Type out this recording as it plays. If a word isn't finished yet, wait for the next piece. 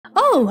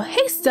Oh,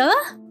 hey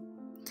Stella!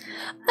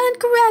 And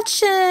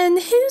Gretchen,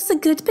 who's a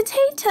good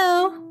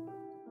potato?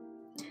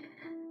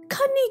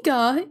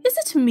 Kaneeka, is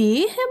it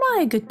me? Am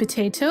I a good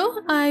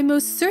potato? I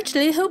most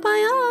certainly hope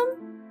I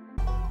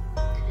am.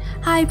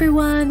 Hi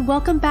everyone,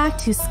 welcome back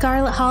to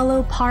Scarlet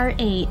Hollow Part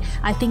 8.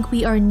 I think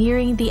we are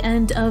nearing the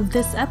end of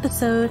this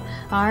episode.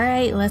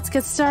 Alright, let's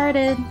get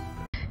started.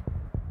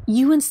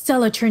 You and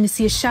Stella turn to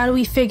see a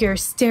shadowy figure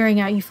staring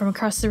at you from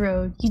across the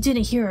road. You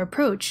didn't hear her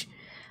approach.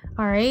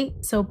 Alright,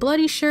 so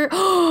bloody shirt.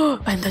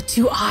 Oh, and the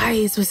two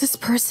eyes. Was this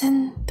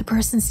person the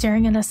person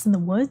staring at us in the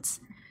woods?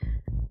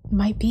 It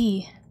might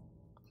be.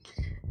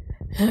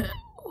 Welcome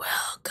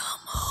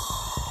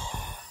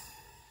home.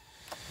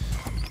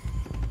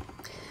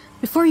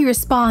 Before you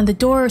respond, the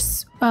door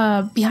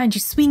behind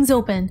you swings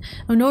open.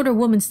 An older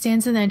woman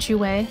stands in the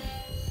entryway.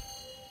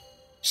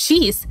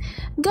 Sheesh.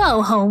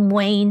 Go home,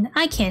 Wayne.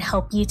 I can't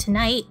help you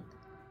tonight.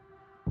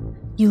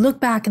 You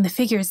look back and the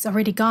figure is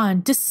already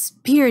gone,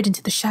 disappeared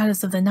into the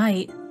shadows of the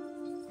night.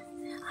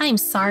 I'm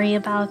sorry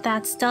about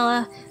that,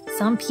 Stella.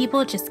 Some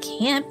people just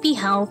can't be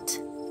helped.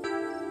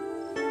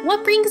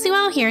 What brings you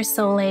out here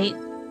so late?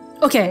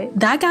 Okay,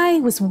 that guy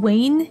was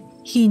Wayne.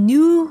 He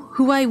knew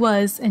who I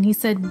was and he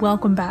said,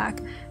 welcome back.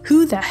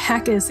 Who the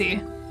heck is he?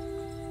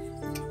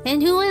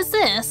 And who is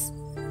this?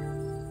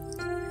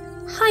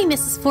 Hi,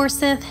 Mrs.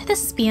 Forsyth.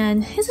 This is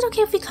Ben. Is it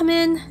okay if we come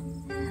in?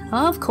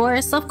 Of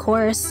course, of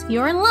course.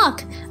 You're in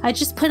luck. I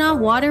just put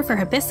on water for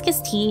hibiscus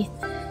tea.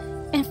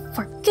 And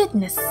for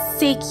goodness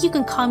sake, you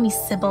can call me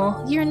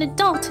Sybil. You're an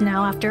adult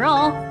now, after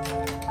all.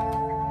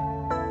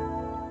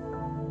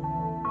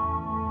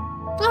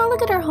 Oh,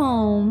 look at her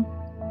home.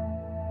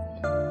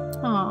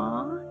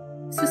 Aww.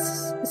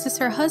 Is this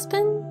her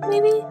husband,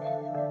 maybe?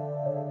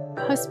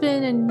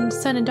 Husband and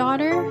son and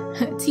daughter?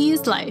 Tea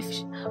is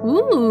life.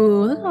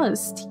 Ooh, look at all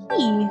this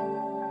tea.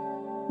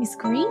 These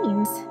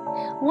greens.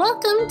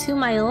 Welcome to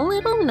my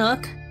little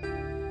nook.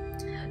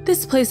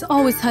 This place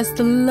always has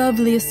the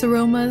loveliest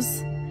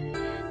aromas.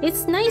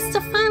 It's nice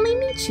to finally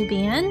meet you,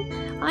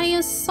 Ben. I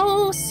am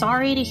so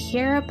sorry to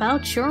hear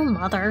about your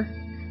mother.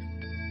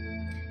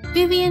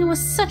 Vivian was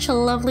such a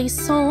lovely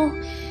soul,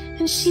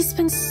 and she's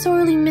been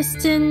sorely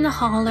missed in the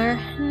holler.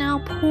 Now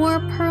poor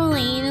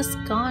Pearline is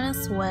gone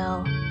as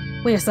well.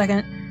 Wait a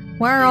second.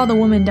 Why are all the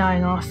women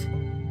dying off?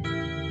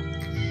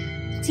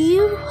 Do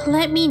you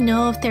let me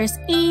know if there's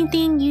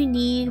anything you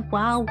need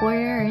while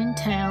we're in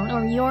town,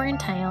 or you're in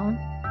town?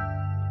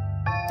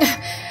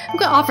 I'm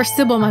gonna offer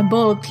Sybil my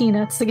bowl of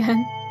peanuts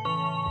again.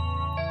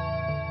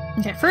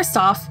 Okay, first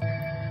off,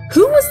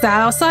 who was that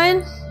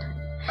outside?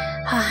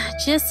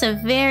 Just a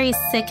very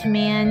sick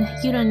man.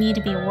 You don't need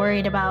to be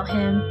worried about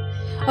him.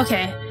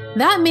 Okay,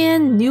 that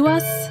man knew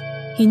us,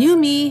 he knew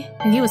me,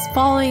 and he was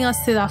following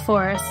us to that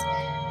forest.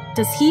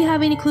 Does he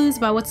have any clues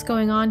about what's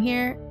going on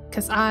here?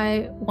 Because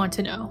I want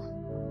to know.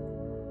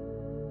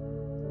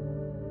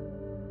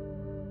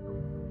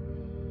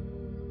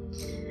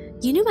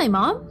 You knew my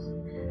mom?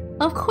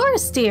 Of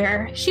course,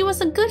 dear. She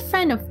was a good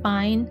friend of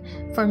mine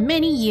for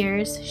many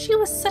years. She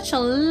was such a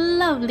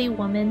lovely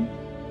woman.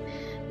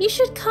 You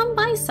should come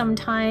by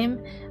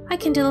sometime. I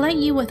can delight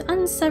you with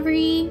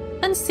unsavory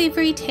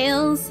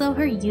tales of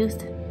her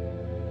youth.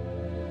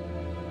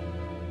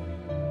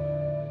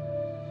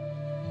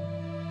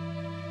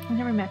 I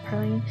never met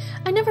Pearline.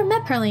 I never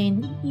met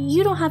Pearline.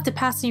 You don't have to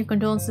pass on your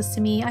condolences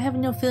to me. I have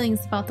no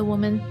feelings about the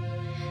woman.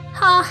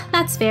 Ha,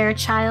 that's fair,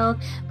 child,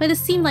 but it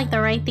seemed like the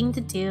right thing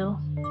to do.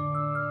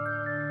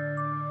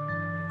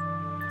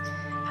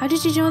 How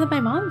did you know that my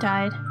mom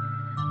died?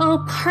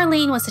 Oh,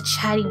 Pearline was a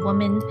chatty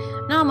woman.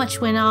 Not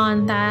much went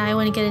on that I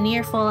wouldn't get an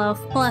earful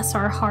of, bless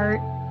her heart.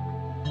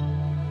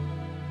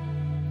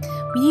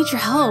 We need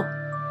your help.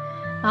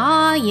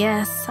 Ah,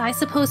 yes, I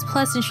suppose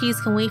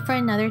pleasantries can wait for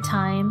another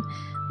time.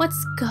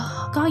 What's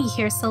got you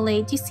here so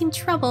late? You seem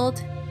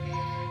troubled.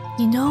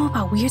 You know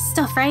about weird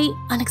stuff, right?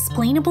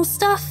 Unexplainable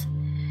stuff?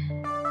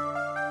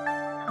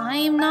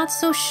 I'm not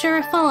so sure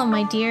I follow,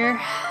 my dear.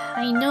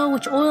 I know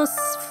which oils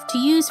to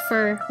use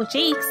for which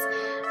aches.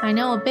 I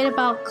know a bit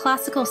about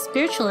classical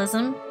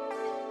spiritualism.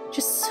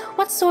 Just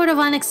what sort of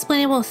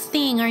unexplainable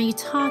thing are you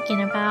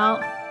talking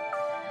about?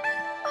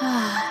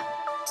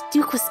 The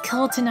Duke was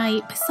killed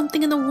tonight by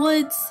something in the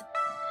woods.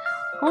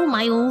 Oh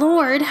my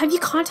lord, have you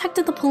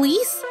contacted the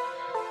police?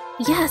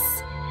 Yes.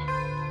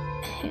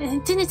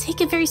 I didn't take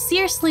it very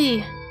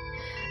seriously.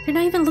 They're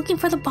not even looking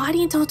for the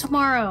body until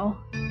tomorrow.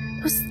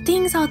 Those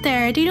things out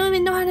there, they don't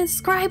even know how to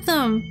describe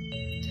them.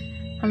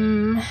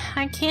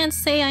 I can't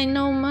say I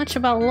know much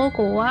about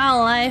local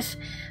wildlife.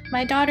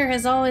 My daughter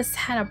has always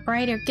had a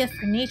brighter gift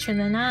for nature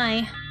than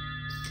I.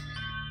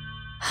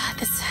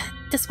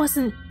 This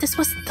wasn't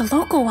the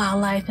local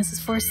wildlife,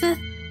 Mrs. Forsyth.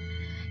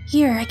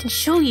 Here, I can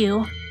show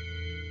you.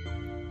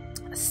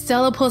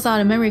 Stella pulls out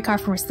a memory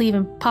card from her sleeve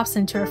and pops it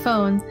into her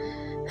phone.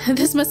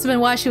 This must have been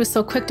why she was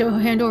so quick to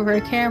hand over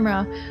her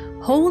camera.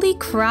 Holy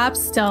crap,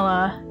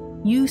 Stella.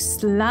 You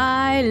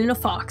sly little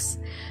fox.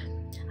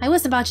 I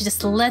wasn't about to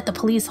just let the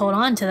police hold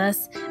on to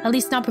this, at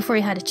least not before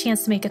you had a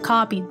chance to make a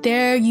copy.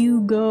 There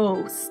you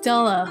go,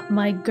 Stella,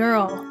 my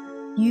girl.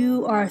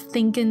 You are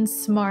thinking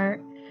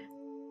smart.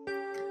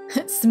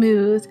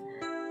 Smooth.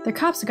 The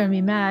cops are gonna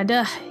be mad.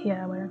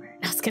 Yeah, whatever.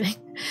 No, just kidding.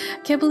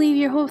 Can't believe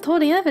you're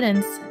holding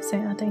evidence. Say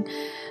nothing.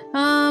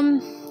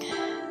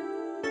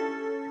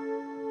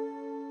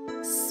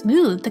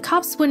 Smooth. The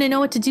cops wouldn't know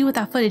what to do with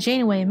that footage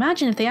anyway.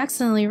 Imagine if they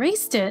accidentally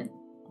erased it.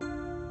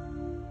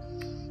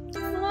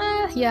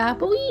 Yeah,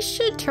 but we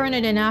should turn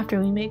it in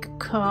after we make a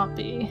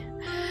copy.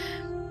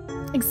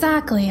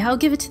 Exactly. I'll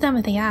give it to them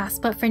if they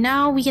ask, but for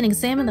now, we can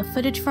examine the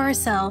footage for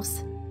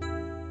ourselves.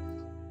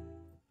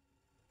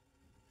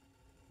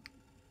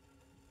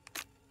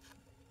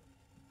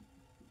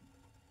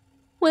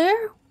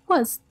 Where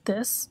was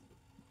this?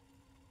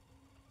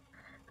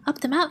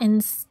 Up the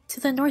mountains to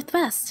the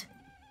northwest.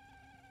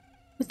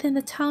 Within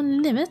the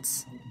town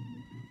limits?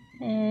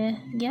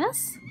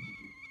 Yes?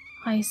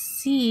 I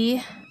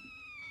see.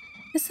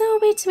 Is there a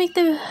way to make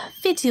the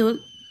video...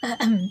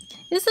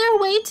 is there a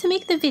way to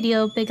make the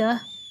video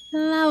bigger?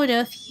 Louder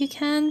if you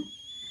can.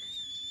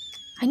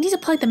 I need to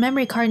plug the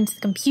memory card into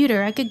the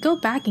computer. I could go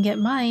back and get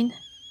mine.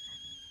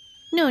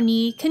 No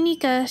need.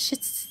 Kaneeka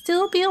should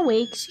still be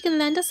awake. She can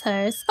lend us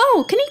hers.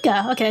 Oh,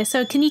 Kaneeka! Okay,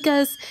 so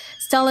Kaneeka's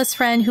Stella's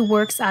friend who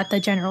works at the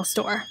general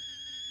store.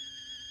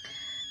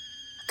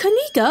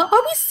 Kaneeka?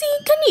 Are we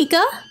seeing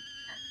Kaneeka?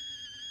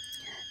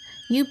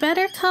 You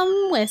better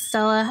come with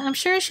Stella. I'm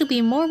sure she'll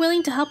be more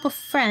willing to help a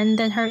friend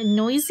than her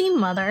noisy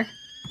mother.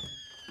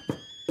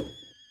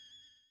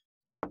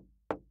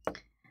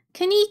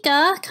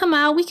 Kaneeka, come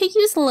out. We could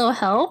use a little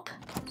help.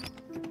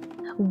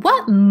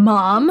 What,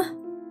 Mom?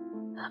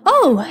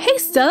 Oh, hey,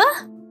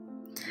 Stella.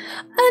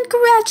 And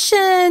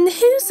Gretchen,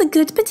 who's a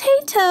good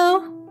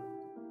potato?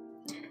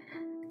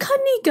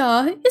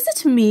 Kaneeka, is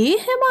it me?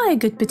 Am I a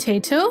good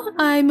potato?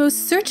 I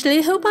most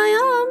certainly hope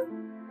I am.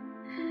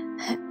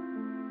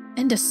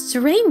 And a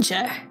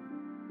stranger?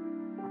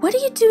 What are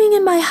you doing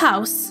in my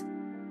house?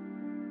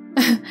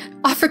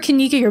 Offer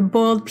Kaneeka your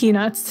boiled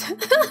peanuts.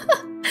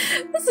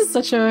 This is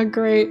such a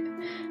great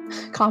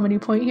comedy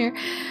point here.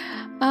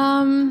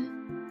 I'm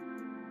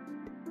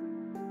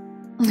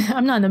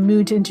not in the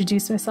mood to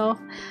introduce myself.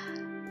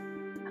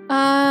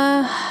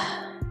 I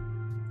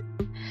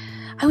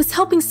was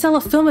helping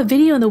Stella film a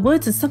video in the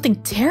woods and something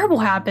terrible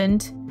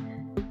happened.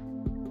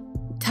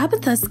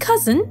 Tabitha's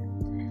cousin?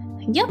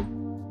 Yep.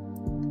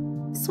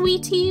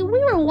 Sweetie, we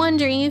were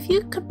wondering if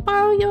we could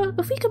borrow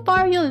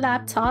your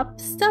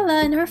laptop.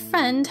 Stella and her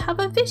friend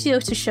have a video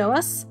to show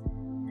us.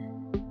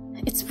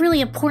 It's really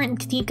important,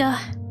 Kaneeka.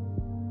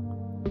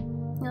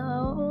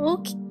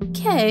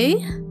 Okay.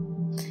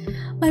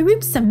 My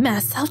room's a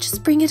mess. I'll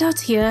just bring it out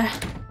here.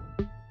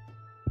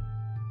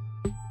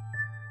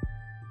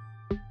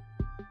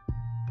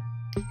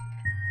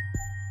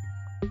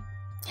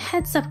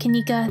 Heads up,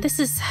 Kaneeka. This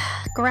is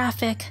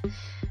graphic.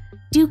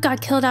 Duke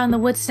got killed out in the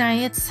woods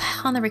tonight. It's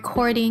on the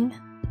recording.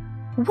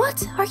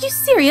 What? Are you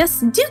serious?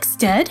 Duke's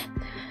dead?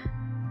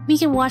 We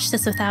can watch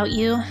this without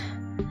you.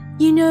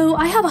 You know,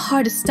 I have a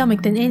harder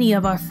stomach than any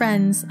of our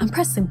friends. I'm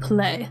pressing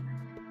play.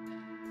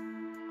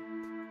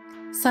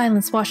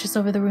 Silence washes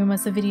over the room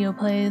as the video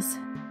plays.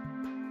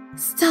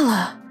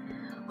 Stella!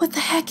 What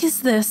the heck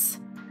is this?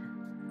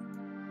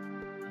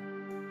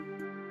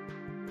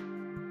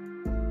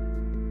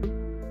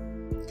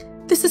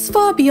 This is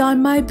far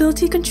beyond my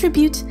ability to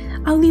contribute.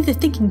 I'll leave the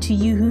thinking to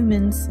you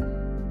humans.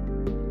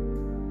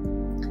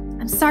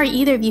 I'm sorry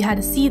either of you had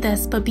to see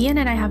this, but Bien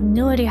and I have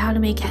no idea how to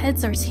make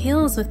heads or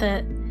tails with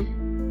it.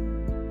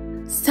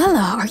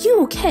 Stella, are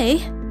you okay?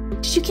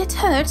 Did you get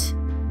hurt?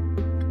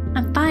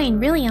 I'm fine,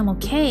 really, I'm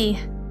okay.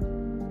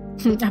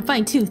 I'm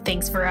fine too,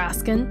 thanks for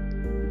asking.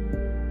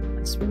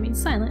 Let's remain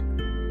silent.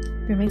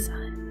 Remain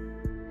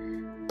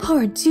silent.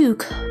 Poor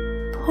Duke.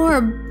 Poor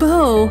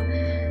Beau.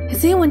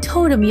 Has anyone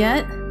told him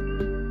yet?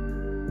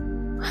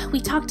 We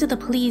talked to the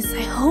police.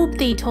 I hope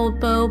they told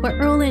Beau, but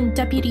Earl and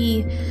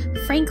Deputy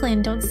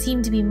Franklin don't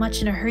seem to be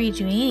much in a hurry to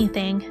do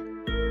anything.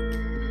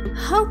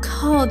 I'll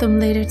call them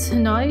later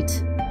tonight.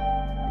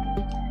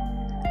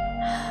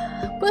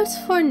 But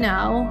for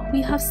now,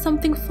 we have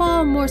something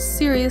far more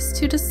serious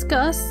to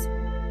discuss.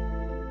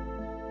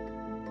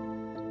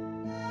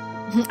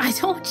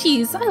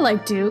 Geez, I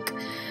like Duke.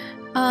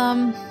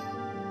 I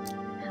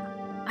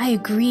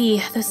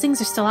agree. Those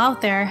things are still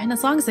out there, and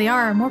as long as they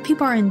are, more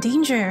people are in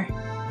danger.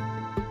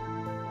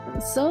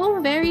 So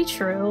very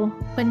true,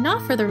 but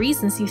not for the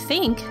reasons you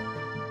think.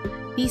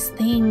 These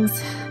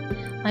things,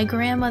 my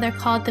grandmother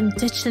called them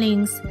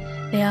ditchlings.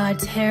 They are a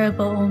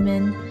terrible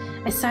omen,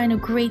 a sign of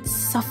great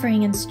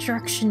suffering and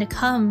destruction to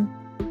come.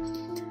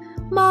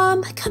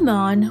 Mom, come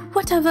on,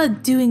 whatever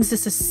doings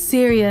this is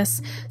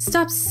serious.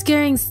 Stop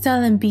scaring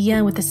Stella and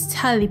Bien with this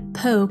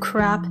tally-po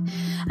crap.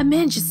 A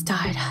man just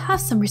died, have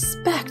some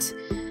respect.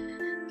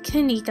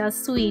 Kaneeka,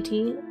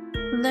 sweetie,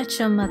 let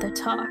your mother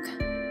talk.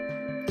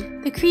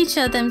 The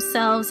creature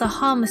themselves are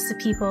harmless to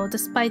people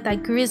despite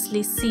that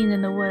grisly scene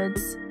in the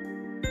woods.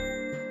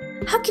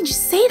 How can you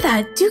say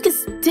that? Duke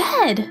is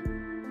dead!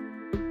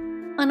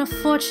 An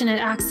unfortunate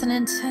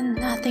accident and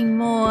nothing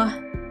more.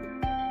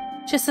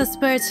 Just as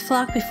birds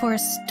flock before a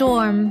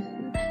storm,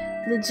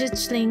 The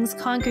ditchlings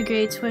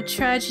congregate where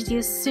tragedy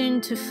is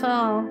soon to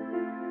fall.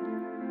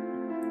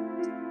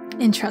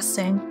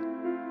 Interesting.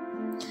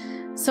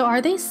 So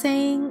are they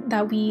saying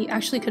that we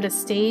actually could have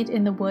stayed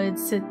in the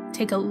woods to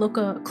take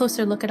a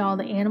closer look at all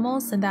the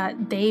animals, and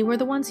that they were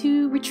the ones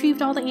who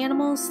retrieved all the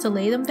animals to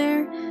lay them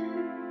there?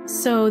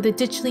 So the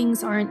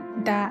ditchlings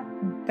aren't that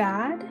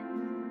bad?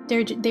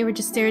 They were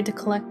just there to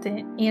collect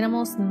the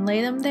animals and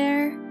lay them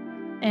there?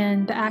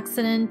 And the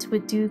accident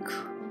with Duke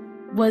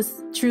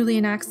was truly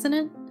an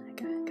accident?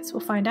 I guess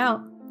we'll find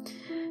out.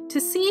 To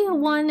see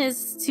one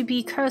is to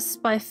be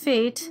cursed by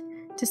fate.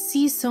 To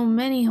see so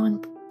many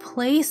in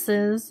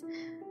places.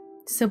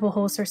 Sybil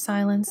holds her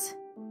silence.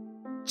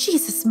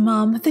 Jesus,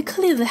 Mom, they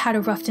clearly had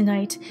a rough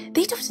night.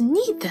 They don't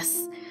need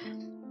this.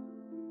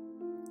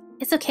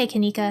 It's okay,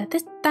 Kaneeka.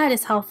 That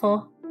is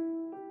helpful.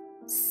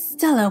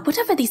 Stella,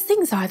 whatever these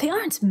things are, they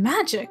aren't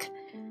magic.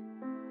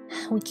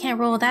 We can't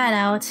roll that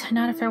out,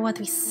 not after what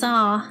we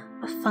saw.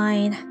 But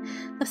fine.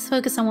 Let's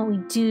focus on what we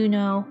do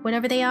know.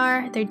 Whatever they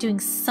are, they're doing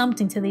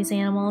something to these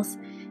animals.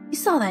 You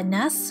saw that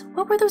nest.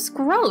 What were those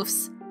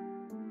growths?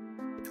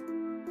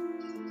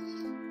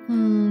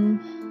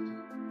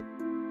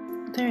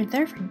 They're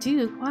there for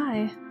Duke.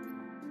 Why?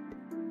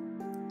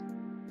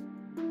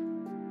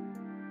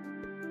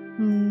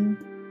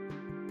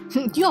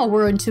 Y'all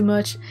worrying too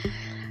much.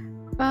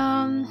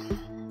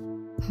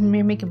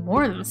 Maybe making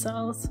more of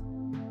themselves.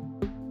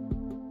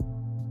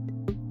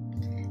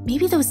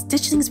 Maybe those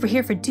ditchlings were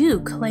here for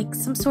Duke, like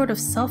some sort of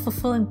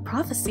self-fulfilling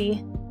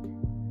prophecy.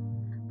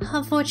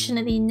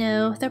 Unfortunately,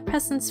 no. Their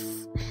presence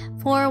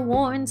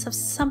forewarns of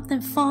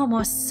something far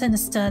more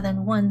sinister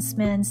than one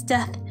man's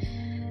death.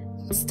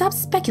 Stop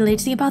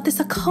speculating about this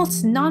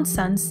occult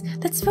nonsense.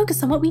 Let's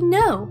focus on what we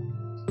know.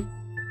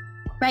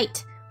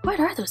 Right. What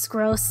are those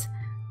growths?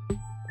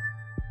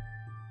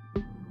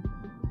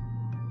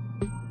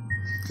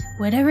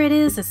 Whatever it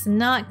is, it's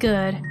not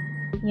good.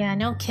 Yeah,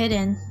 no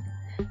kidding.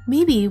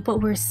 Maybe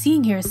what we're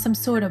seeing here is some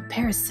sort of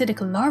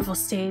parasitic larval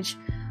stage.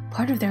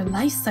 Part of their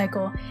life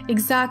cycle.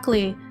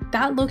 Exactly.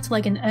 That looked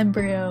like an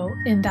embryo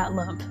in that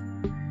lump.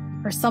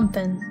 Or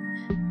something.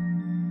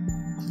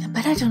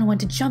 But I don't know when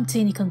to jump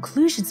to any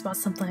conclusions about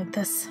something like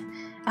this.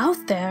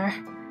 Out there.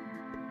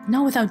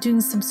 Not without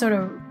doing some sort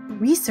of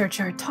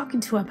research or talking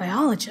to a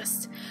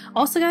biologist.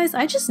 Also guys,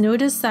 I just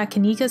noticed that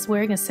Kaneeka's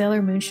wearing a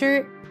Sailor Moon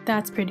shirt.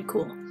 That's pretty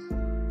cool.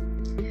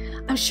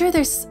 I'm sure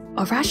there's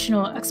a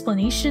rational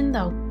explanation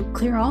that'll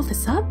clear all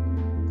this up.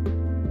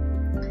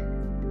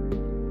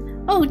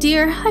 Oh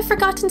dear, I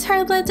forgot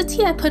entirely about the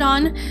tea I put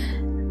on.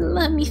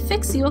 Let me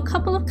fix you a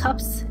couple of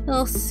cups.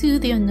 It'll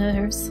soothe your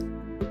nerves.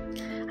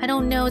 I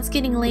don't know, it's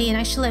getting late and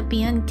I should let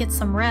Bien get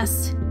some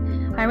rest.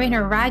 I ran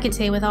her ragged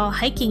today with all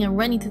hiking and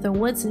running through the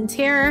woods in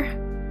terror.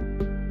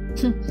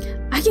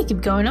 I can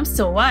keep going, I'm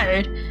still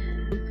wired.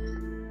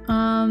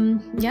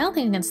 Yeah, I don't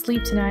think I can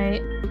sleep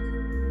tonight.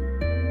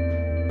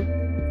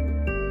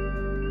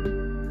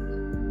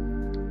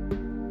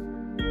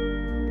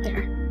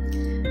 There.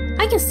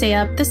 I can stay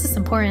up, this is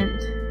important.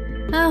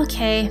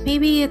 Okay,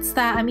 maybe it's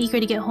that I'm eager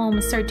to get home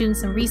and start doing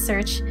some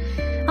research.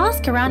 I'll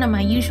ask around on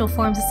my usual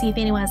forums to see if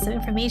anyone has some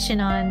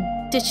information on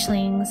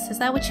ditchlings. Is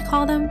that what you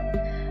call them?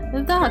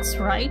 That's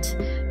right.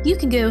 You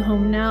can go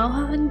home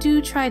now, and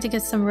do try to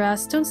get some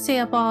rest. Don't stay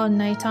up all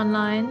night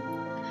online.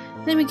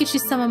 Let me get you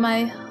some of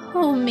my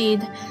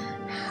homemade,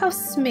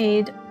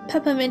 house-made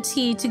peppermint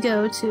tea to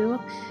go to.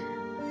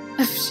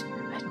 I'm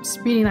just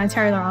reading that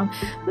entirely wrong.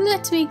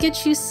 Let me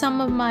get you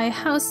some of my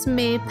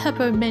house-made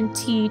peppermint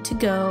tea to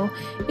go.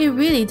 It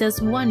really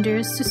does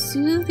wonders to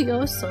soothe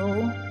your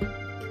soul.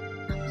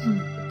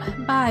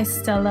 Bye,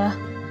 Stella.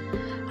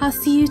 I'll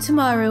see you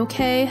tomorrow,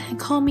 okay? And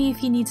call me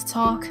if you need to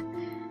talk.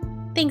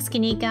 Thanks,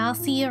 Kaneeka. I'll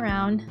see you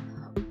around.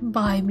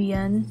 Bye,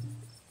 Bien.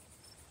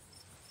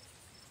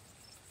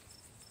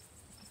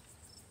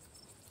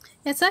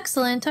 It's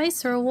excellent.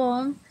 Ice or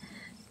warm.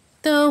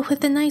 Though, with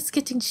the nights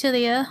getting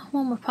chillier,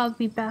 warm will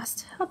probably be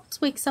best.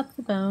 Helps wakes up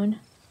the bone.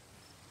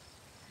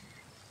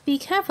 Be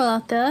careful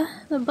out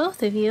there, the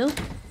both of you.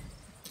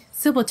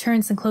 Sybil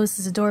turns and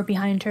closes the door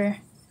behind her.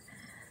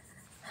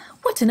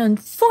 What an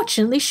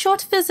unfortunately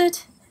short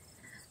visit!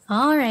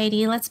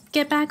 Alrighty, let's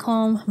get back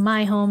home.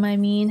 My home, I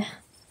mean.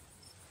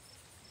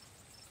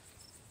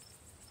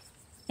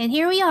 And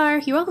here we are.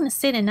 You're welcome to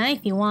stay tonight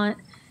if you want.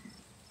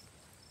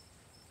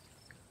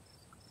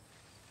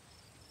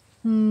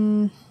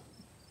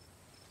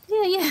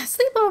 Yeah,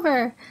 sleep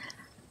over.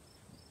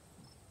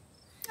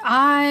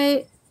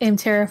 I am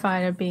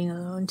terrified of being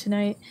alone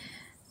tonight.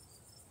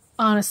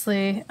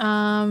 Honestly,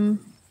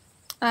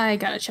 I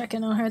gotta check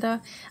in on her though.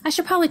 I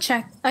should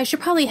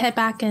probably head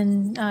back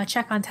and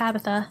check on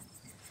Tabitha.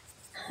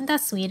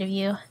 That's sweet of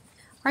you.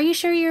 Are you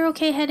sure you're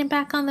okay heading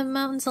back on the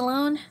mountains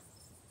alone?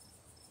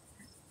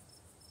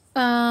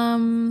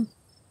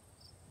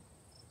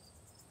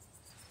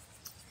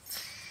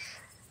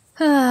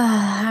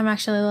 I'm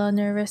actually a little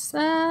nervous.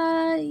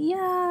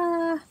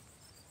 Yeah.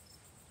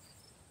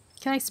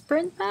 Can I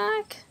sprint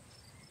back?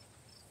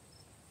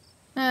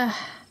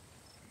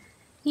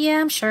 Yeah,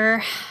 I'm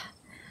sure.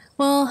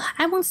 Well,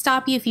 I won't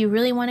stop you if you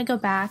really want to go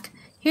back.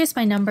 Here's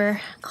my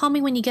number. Call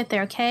me when you get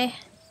there, okay?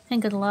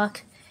 And good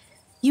luck.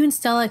 You and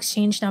Stella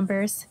exchange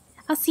numbers.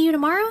 I'll see you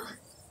tomorrow?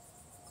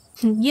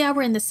 Yeah,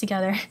 we're in this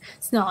together.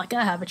 It's not like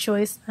I have a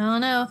choice. I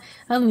don't know.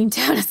 I'll leave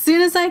town as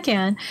soon as I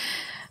can.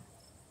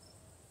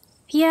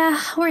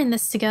 Yeah, we're in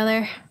this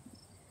together.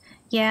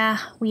 Yeah,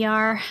 we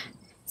are.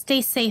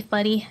 Stay safe,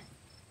 buddy.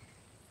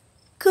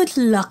 Good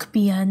luck,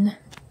 Bien.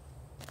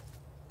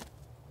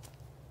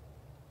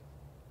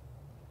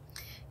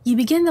 You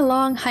begin the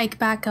long hike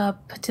back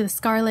up to the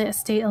Scarlet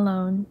estate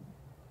alone.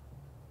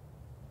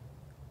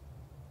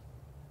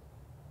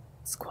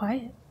 It's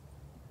quiet.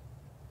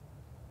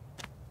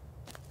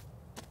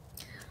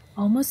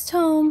 Almost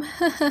home.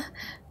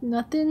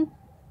 Nothing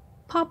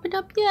popping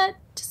up yet.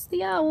 Just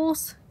the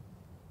owls.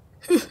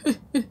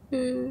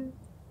 Whew.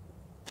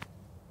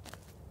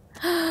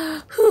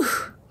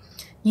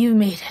 You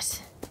made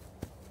it.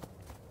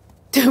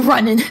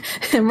 Run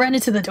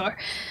into the door.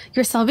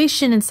 Your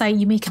salvation in sight,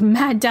 you make a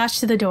mad dash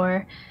to the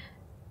door.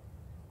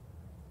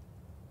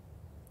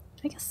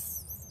 I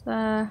guess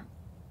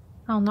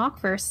I'll knock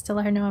first to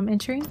let her know I'm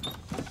entering.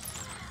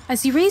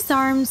 As you raise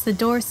arms, the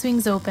door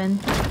swings open.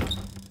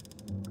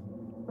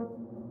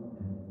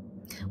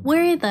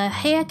 Where the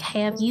heck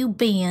have you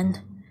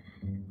been?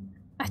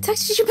 I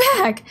texted you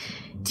back.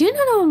 Do you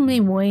know my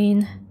name,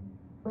 Wayne?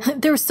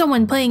 There was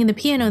someone playing the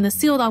piano in the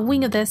sealed-off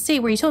wing of the estate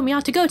where you told me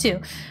not to go to.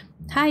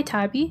 Hi,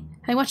 Tabby.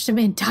 I watched a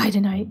man die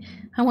tonight.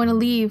 I want to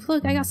leave.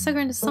 Look, I got sucked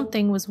into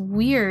something. It was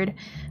weird.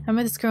 I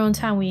met this girl in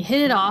town. We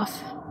hit it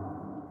off.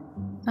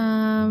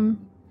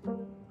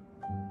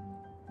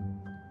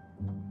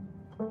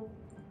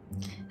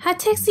 I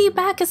texted you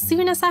back as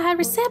soon as I had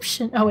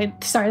reception. Oh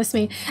wait, sorry, that's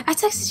me. I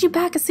texted you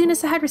back as soon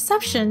as I had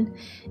reception.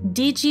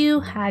 Did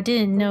you? I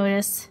didn't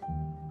notice.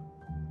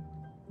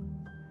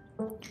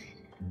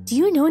 Do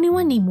you know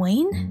anyone named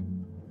Wayne?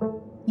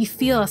 You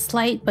feel a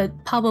slight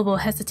but palpable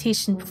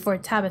hesitation before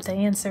Tabitha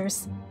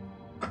answers.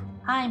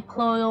 I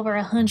employ over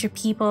 100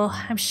 people.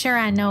 I'm sure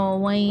I know a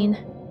Wayne.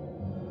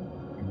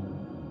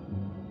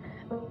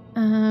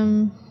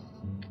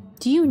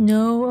 Do you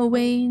know a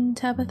Wayne,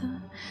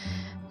 Tabitha?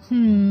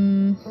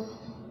 You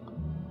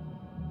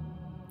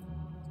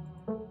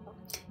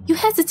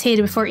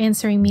hesitated before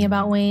answering me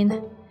about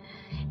Wayne.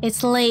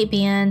 It's late,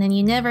 Bien, and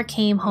you never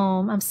came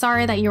home. I'm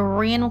sorry that your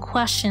random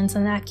questions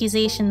and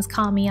accusations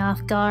caught me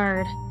off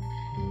guard.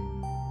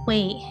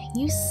 Wait,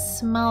 you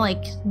smell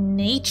like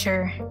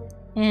nature.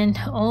 And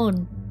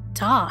old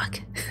dog.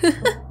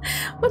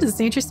 What does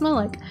nature smell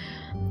like?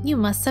 You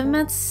must have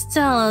met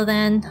Stella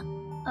then.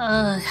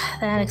 Ugh,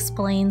 that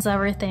explains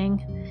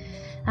everything.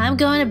 I'm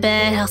going to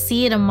bed. I'll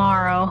see you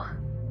tomorrow.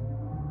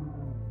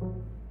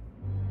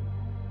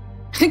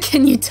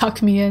 Can you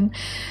tuck me in?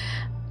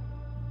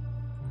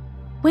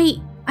 Wait,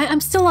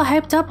 I'm still all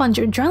hyped up on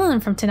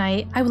adrenaline from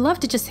tonight. I would love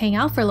to just hang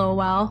out for a little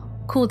while.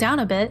 Cool down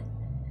a bit.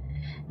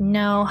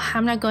 No,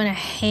 I'm not going to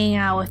hang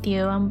out with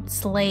you.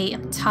 It's late.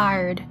 I'm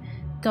tired.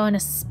 Going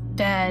to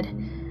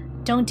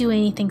bed. Don't do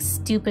anything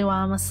stupid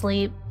while I'm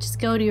asleep. Just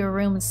go to your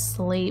room and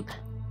sleep.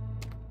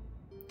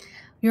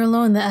 You're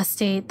alone in the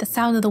estate. The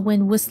sound of the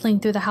wind whistling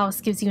through the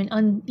house gives you an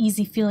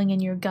uneasy feeling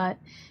in your gut.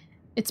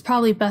 It's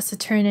probably best to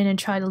turn in and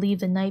try to leave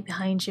the night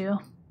behind you.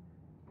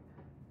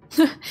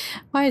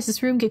 Why does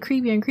this room get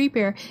creepier and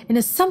creepier? And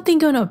is something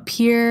going to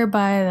appear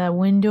by the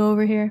window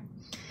over here?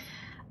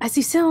 As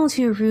you settle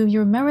into your room, you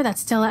remember that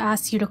Stella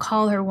asked you to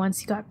call her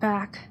once you got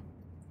back.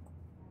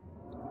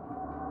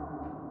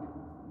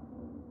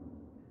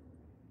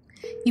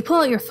 You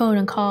pull out your phone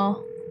and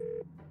call.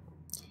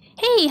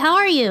 Hey, how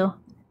are you?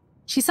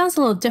 She sounds a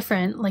little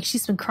different, like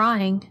she's been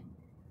crying.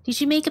 Did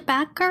you make it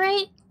back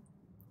alright?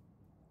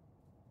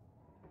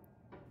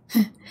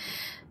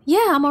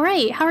 Yeah, I'm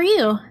alright. How are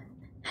you?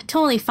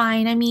 Totally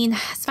fine. I mean,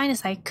 as fine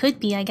as I could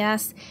be, I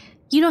guess.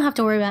 You don't have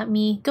to worry about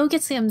me. Go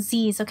get some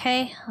Z's,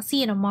 okay? I'll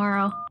see you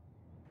tomorrow.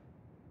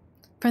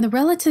 From the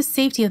relative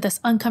safety of this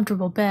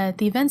uncomfortable bed,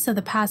 the events of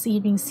the past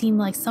evening seem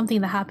like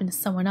something that happened to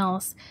someone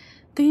else,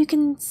 though you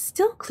can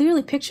still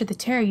clearly picture the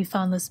terror you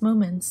felt in those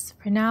moments.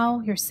 For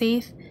now, you're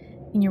safe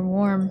and you're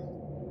warm.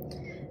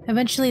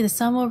 Eventually, the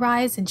sun will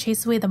rise and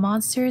chase away the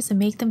monsters and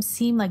make them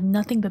seem like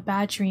nothing but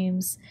bad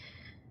dreams.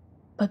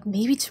 But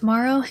maybe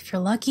tomorrow, if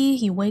you're lucky,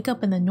 you wake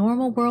up in the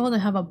normal world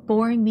and have a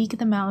boring week in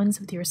the mountains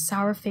with your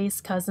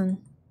sour-faced cousin.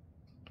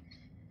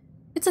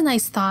 It's a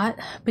nice thought,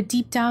 but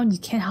deep down you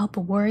can't help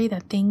but worry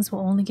that things will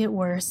only get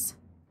worse.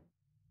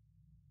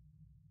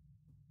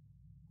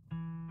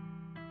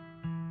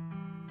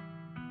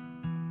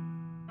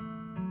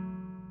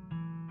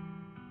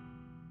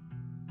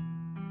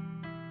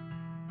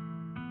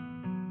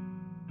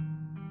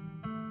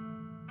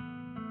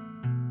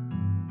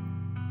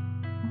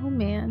 Oh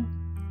man.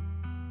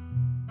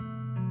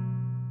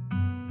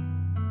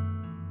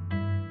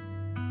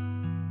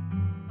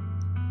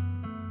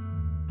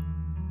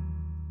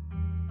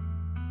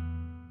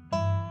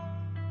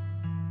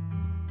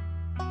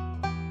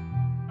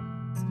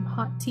 Some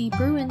hot tea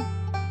brewing.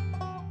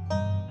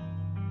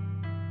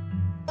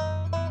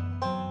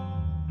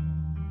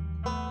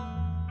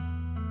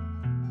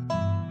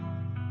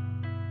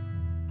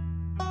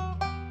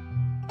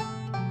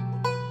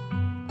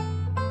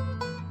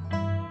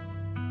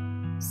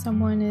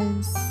 Someone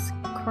is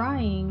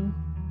crying.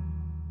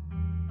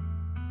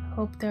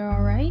 Hope they're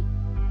alright.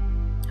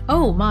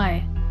 Oh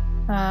my!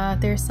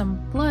 There's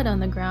some blood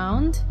on the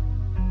ground.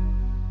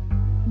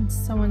 In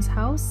someone's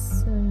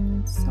house,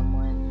 and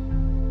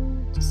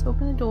someone just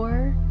opened the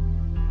door.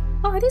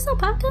 Oh, are these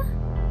alpaca?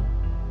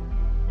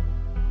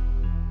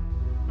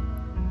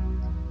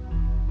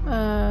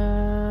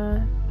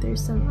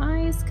 There's some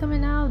eyes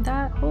coming out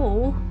that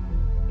hole.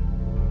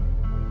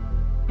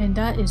 And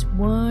that is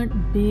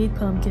one big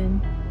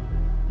pumpkin.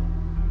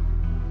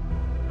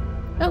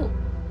 Oh,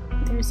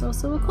 there's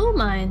also a coal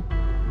mine.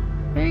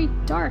 Very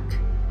dark.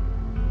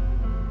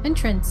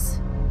 Entrance.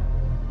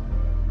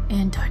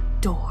 And a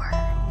door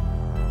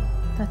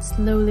that's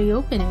slowly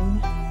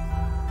opening.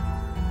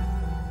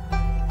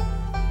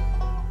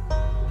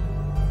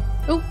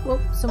 Oh,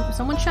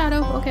 someone's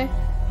shadow. Okay.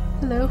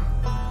 Hello.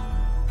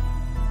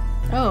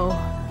 Oh,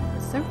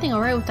 is everything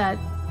alright with that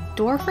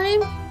door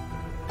frame?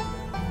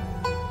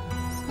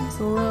 Seems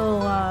a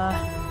little,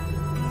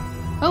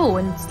 Oh,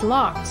 and it's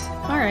locked.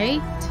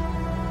 Alright.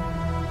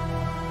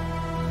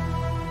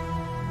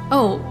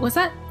 Oh, was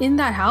that in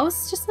that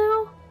house just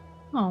now?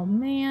 Oh,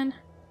 man.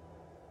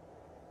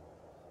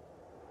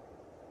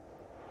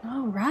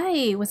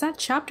 Alright, was that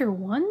chapter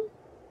 1?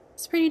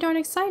 It's pretty darn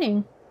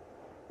exciting.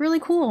 Really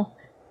cool.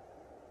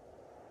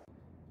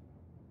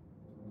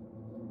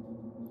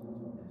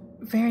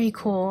 Very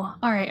cool.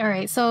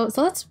 Alright, so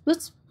let's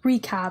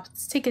recap.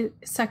 Let's take a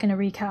second to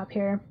recap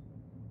here.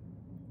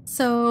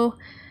 So,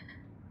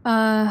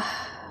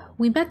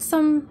 we met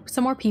some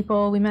more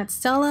people. We met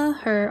Stella,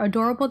 her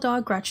adorable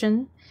dog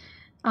Gretchen.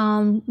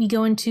 We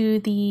go into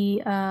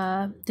the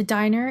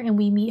diner and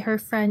we meet her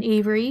friend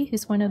Avery,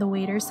 who's one of the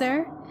waiters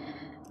there.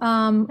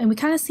 And we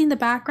kind of see in the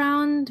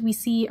background, we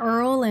see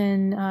Earl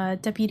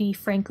and Deputy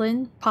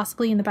Franklin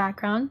possibly in the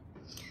background.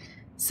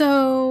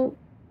 So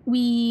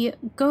we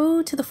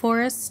go to the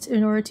forest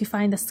in order to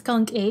find the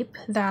skunk ape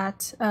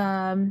that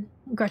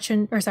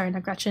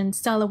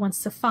Stella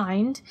wants to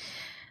find.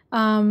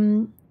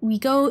 We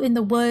go in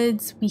the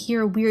woods, we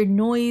hear a weird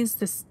noise.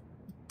 This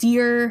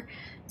deer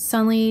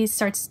suddenly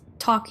starts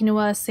talking to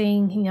us,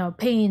 saying, you know,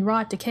 pain,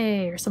 rot,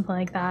 decay, or something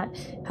like that.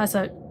 Has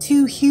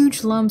two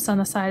huge lumps on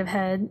the side of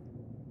head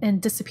and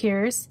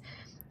disappears.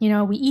 You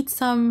know, we eat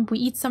some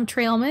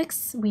trail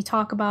mix. We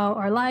talk about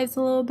our lives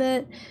a little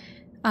bit.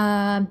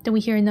 Then we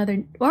hear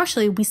another, or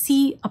actually we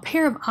see a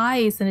pair of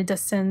eyes in the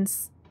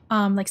distance,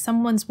 like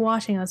someone's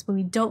watching us, but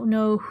we don't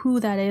know who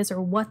that is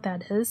or what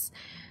that is.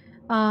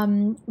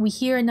 We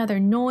hear another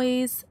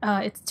noise.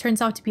 It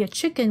turns out to be a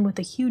chicken with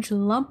a huge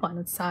lump on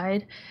its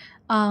side.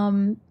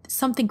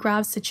 Something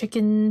grabs the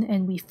chicken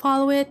and we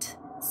follow it.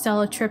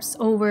 Stella trips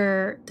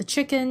over the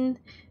chicken,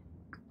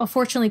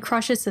 unfortunately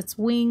crushes its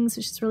wings,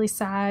 which is really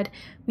sad.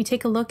 We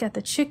take a look at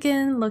the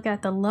chicken, look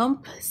at the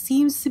lump.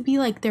 Seems to be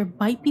like there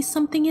might be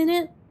something in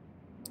it.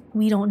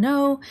 We don't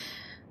know.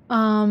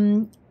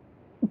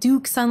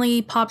 Duke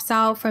suddenly pops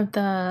out from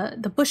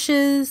the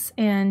bushes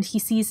and he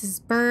sees his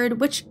bird,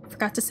 which I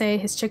forgot to say,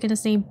 his chicken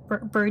is named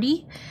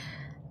Birdie.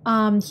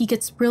 He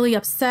gets really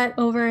upset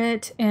over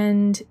it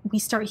and we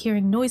start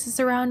hearing noises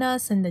around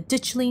us and the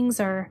ditchlings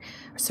are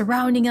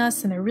surrounding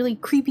us and they're really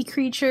creepy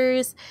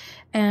creatures.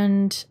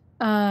 And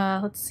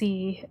let's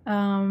see.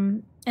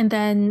 And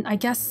then I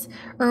guess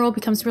Earl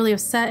becomes really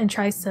upset and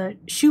tries to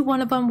shoot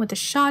one of them with a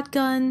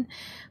shotgun.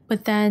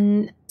 But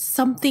then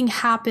something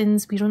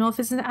happens. We don't know if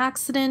it's an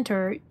accident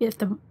or if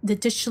the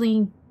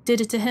ditchling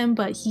did it to him,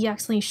 but he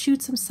accidentally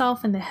shoots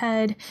himself in the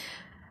head.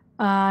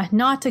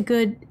 Not a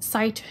good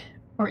sight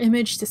or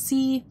image to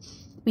see.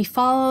 We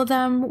follow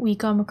them. We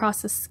come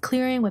across this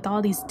clearing with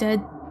all these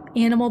dead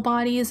animal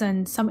bodies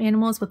and some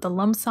animals with the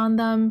lumps on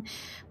them.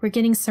 We're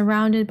getting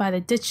surrounded by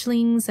the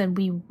ditchlings and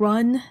we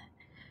run.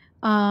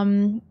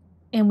 And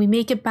we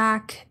make it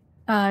back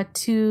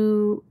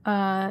to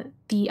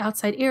the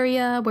outside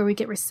area where we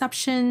get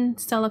reception.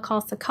 Stella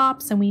calls the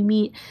cops and we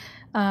meet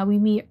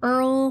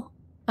Earl,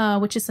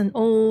 which is an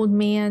old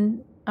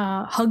man,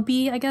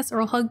 Hugby, I guess,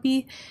 Earl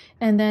Hugby,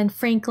 and then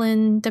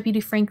Franklin,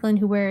 Deputy Franklin,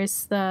 who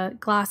wears the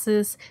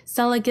glasses.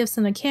 Stella gives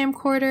him the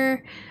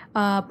camcorder,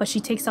 but she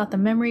takes out the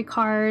memory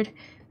card.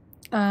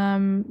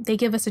 They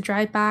give us a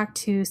drive back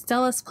to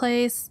Stella's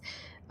place.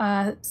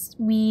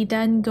 We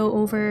then go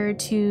over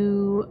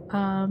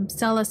to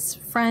Stella's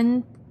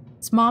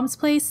friend's mom's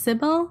place,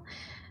 Sybil,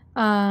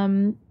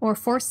 or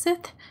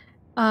Forsyth.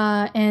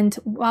 And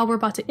while we're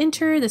about to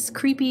enter, this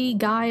creepy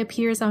guy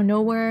appears out of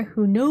nowhere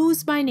who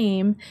knows my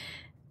name,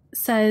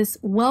 says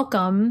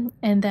welcome,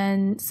 and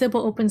then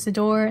Sybil opens the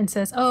door and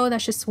says, oh,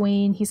 that's just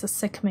Wayne, he's a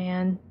sick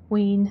man.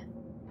 Wayne,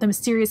 the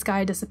mysterious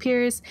guy,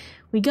 disappears.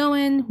 We go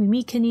in, we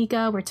meet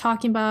Kaneeka, we're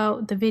talking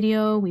about the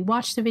video, we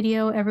watch the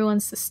video,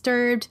 everyone's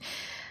disturbed.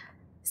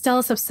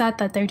 Stella's upset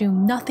that they're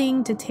doing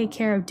nothing to take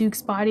care of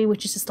Duke's body,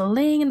 which is just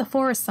laying in the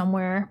forest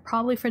somewhere,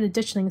 probably for the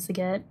ditchlings to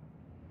get.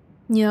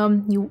 You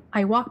know,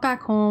 I walk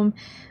back home,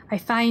 I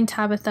find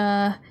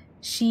Tabitha.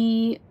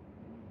 She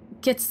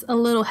gets a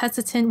little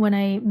hesitant when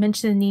I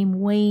mention the name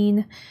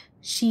Wayne.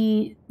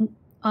 She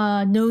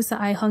knows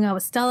that I hung out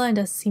with Stella and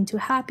doesn't seem too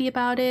happy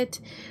about it,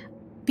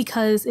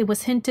 because it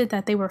was hinted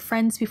that they were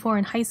friends before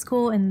in high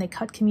school and they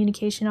cut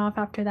communication off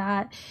after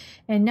that.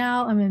 And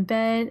now I'm in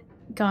bed,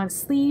 gone to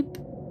sleep,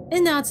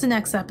 and now it's the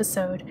next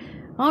episode.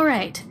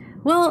 Alright,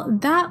 well,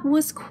 that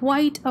was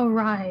quite a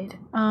ride.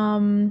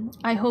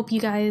 I hope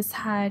you guys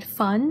had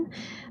fun.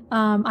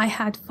 I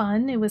had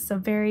fun. It was a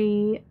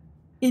very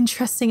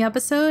interesting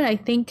episode. I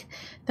think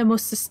the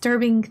most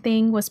disturbing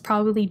thing was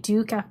probably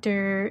Duke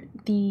after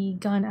the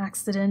gun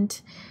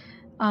accident.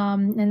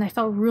 And I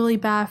felt really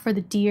bad for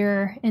the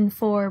deer and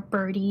for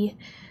Birdie.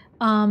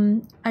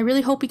 I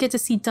really hope we get to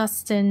see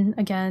Dustin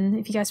again.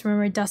 If you guys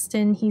remember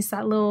Dustin, he's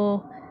that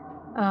little,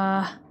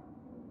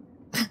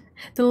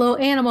 the little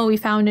animal we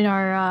found in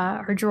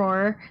our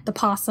drawer, the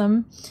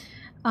possum.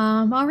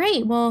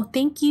 Alright, well,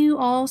 thank you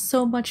all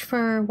so much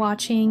for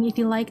watching. If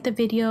you like the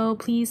video,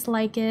 please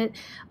like it.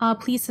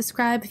 Please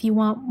subscribe if you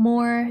want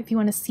more, if you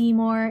want to see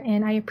more,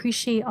 and I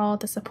appreciate all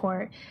the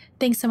support.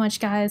 Thanks so much,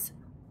 guys.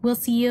 We'll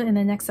see you in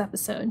the next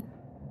episode.